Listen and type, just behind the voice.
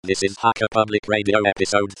This is Hacker Public Radio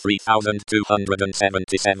episode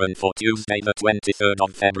 3277 for Tuesday the 23rd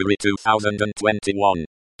of February 2021.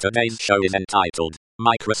 Today's show is entitled,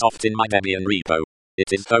 Microsoft in my Debian repo.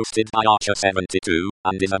 It is hosted by Archer72,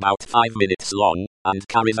 and is about 5 minutes long, and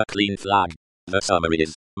carries a clean flag. The summary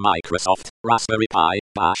is, Microsoft, Raspberry Pi,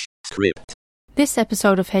 Bash, script. This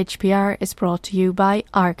episode of HPR is brought to you by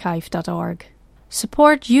archive.org.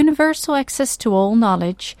 Support universal access to all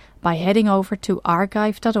knowledge by heading over to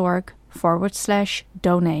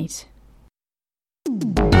archive.org/donate.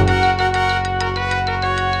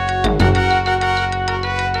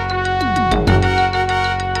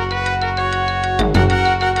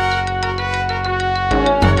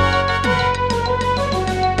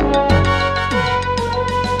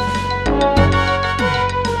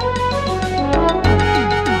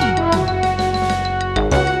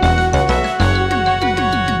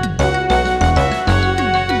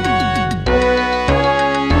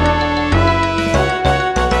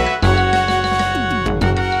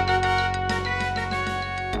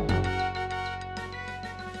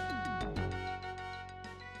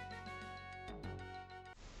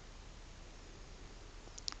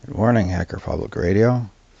 Good morning, Hacker Public Radio.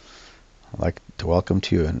 I'd like to welcome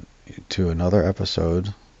you to another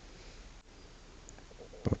episode.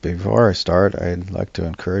 But before I start, I'd like to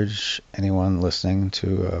encourage anyone listening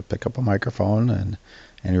to pick up a microphone and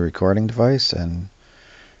any recording device and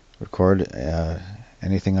record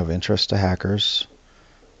anything of interest to hackers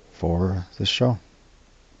for this show.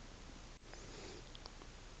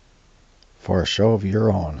 For a show of your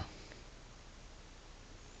own.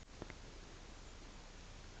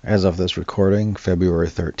 As of this recording, February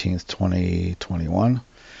 13th, 2021,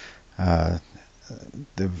 the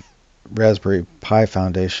Raspberry Pi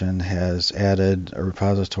Foundation has added a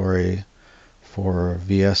repository for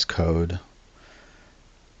VS Code.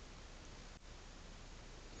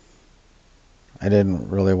 I didn't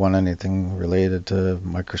really want anything related to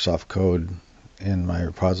Microsoft Code in my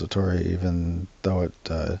repository, even though it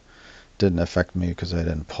didn't affect me because I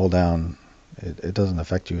didn't pull down. It doesn't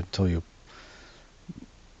affect you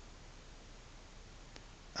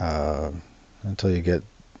until you get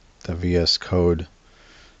the VS Code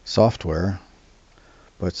software,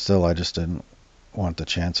 but still I just didn't want the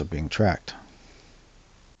chance of being tracked.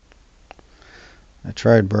 I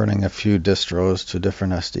tried burning a few distros to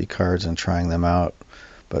different SD cards and trying them out,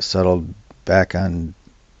 but settled back on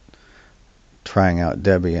trying out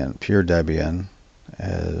Debian, pure Debian,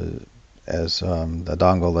 as the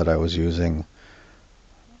dongle that I was using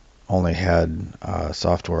only had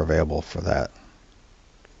software available for that.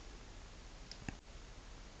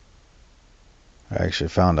 I actually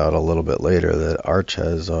found out a little bit later that Arch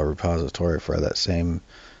has a repository for that same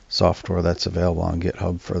software that's available on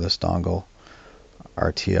GitHub for this dongle,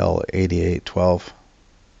 RTL8812.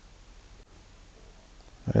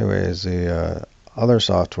 Anyways, the other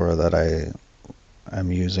software that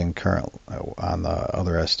I'm using currently on the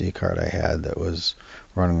other SD card I had that was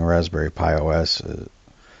running Raspberry Pi OS,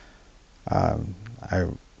 I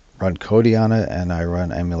run Kodi on it, and I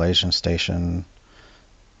run Emulation Station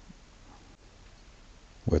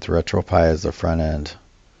with RetroPie as the front end.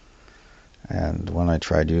 And when I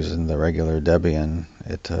tried using the regular Debian,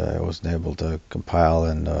 I wasn't able to compile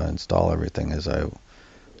and install everything as I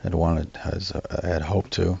had wanted, as I had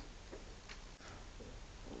hoped to.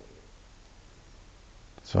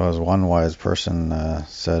 So as one wise person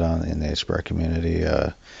said in the HPR community,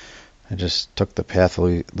 I just took the path of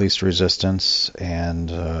least resistance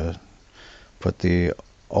and put the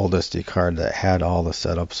old SD card that had all the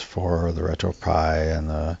setups for the RetroPie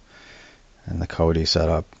and the Kodi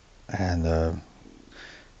setup, and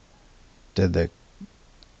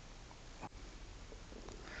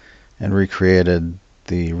recreated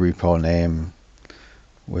the repo name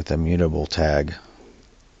with a mutable tag,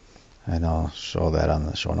 and I'll show that on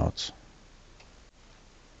the show notes.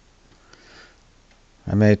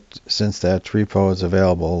 Since that repo is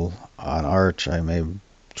available on Arch, I may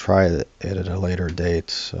try it at a later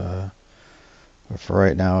date, but for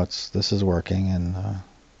right now this is working,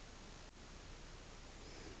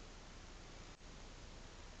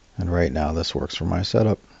 and right now this works for my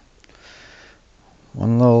setup.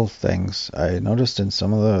 One little things I noticed in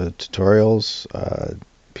some of the tutorials,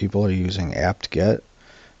 people are using apt-get,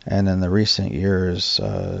 and in the recent years,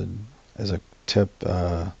 as a tip,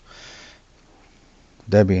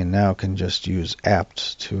 Debian now can just use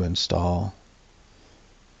apt to install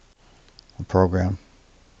program.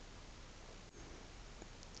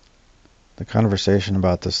 The conversation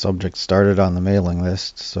about this subject started on the mailing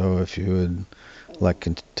list, so if you would like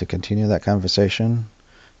to continue that conversation,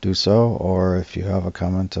 do so, or if you have a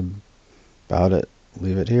comment about it,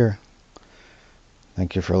 leave it here.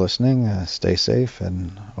 Thank you for listening. Stay safe,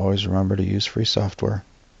 and always remember to use free software.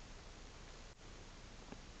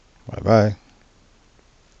 Bye-bye.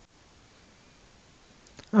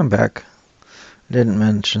 I'm back. I didn't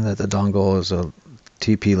mention that the dongle is a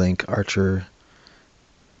TP-Link Archer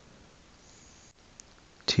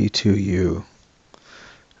T2U.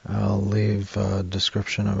 I'll leave a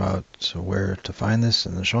description about where to find this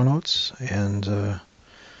in the show notes, and the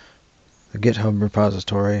GitHub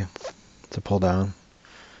repository to pull down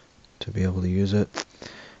to be able to use it.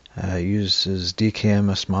 It uses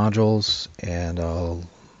DKMS modules, and I'll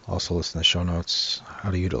also list in the show notes how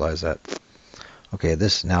to utilize that. Okay,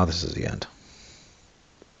 this is the end.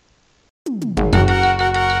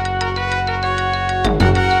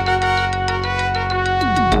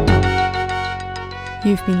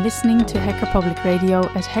 You've been listening to Hacker Public Radio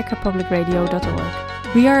at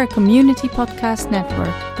hackerpublicradio.org. We are a community podcast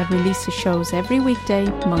network that releases shows every weekday,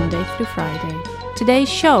 Monday through Friday. Today's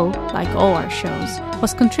show, like all our shows,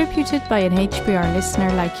 was contributed by an HPR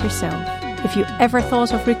listener like yourself. If you ever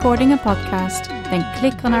thought of recording a podcast, then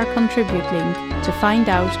click on our contribute link to find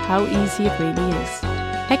out how easy it really is.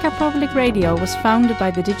 Hacker Public Radio was founded by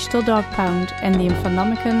the Digital Dog Pound and the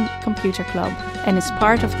Infonomicon Computer Club and is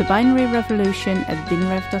part of the binary revolution at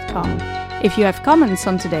binrev.com. If you have comments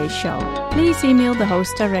on today's show, please email the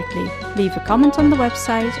host directly, leave a comment on the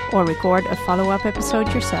website, or record a follow-up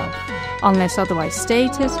episode yourself. Unless otherwise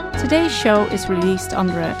stated, today's show is released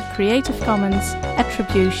under a Creative Commons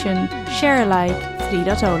Attribution Share Alike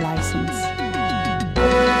 3.0 license.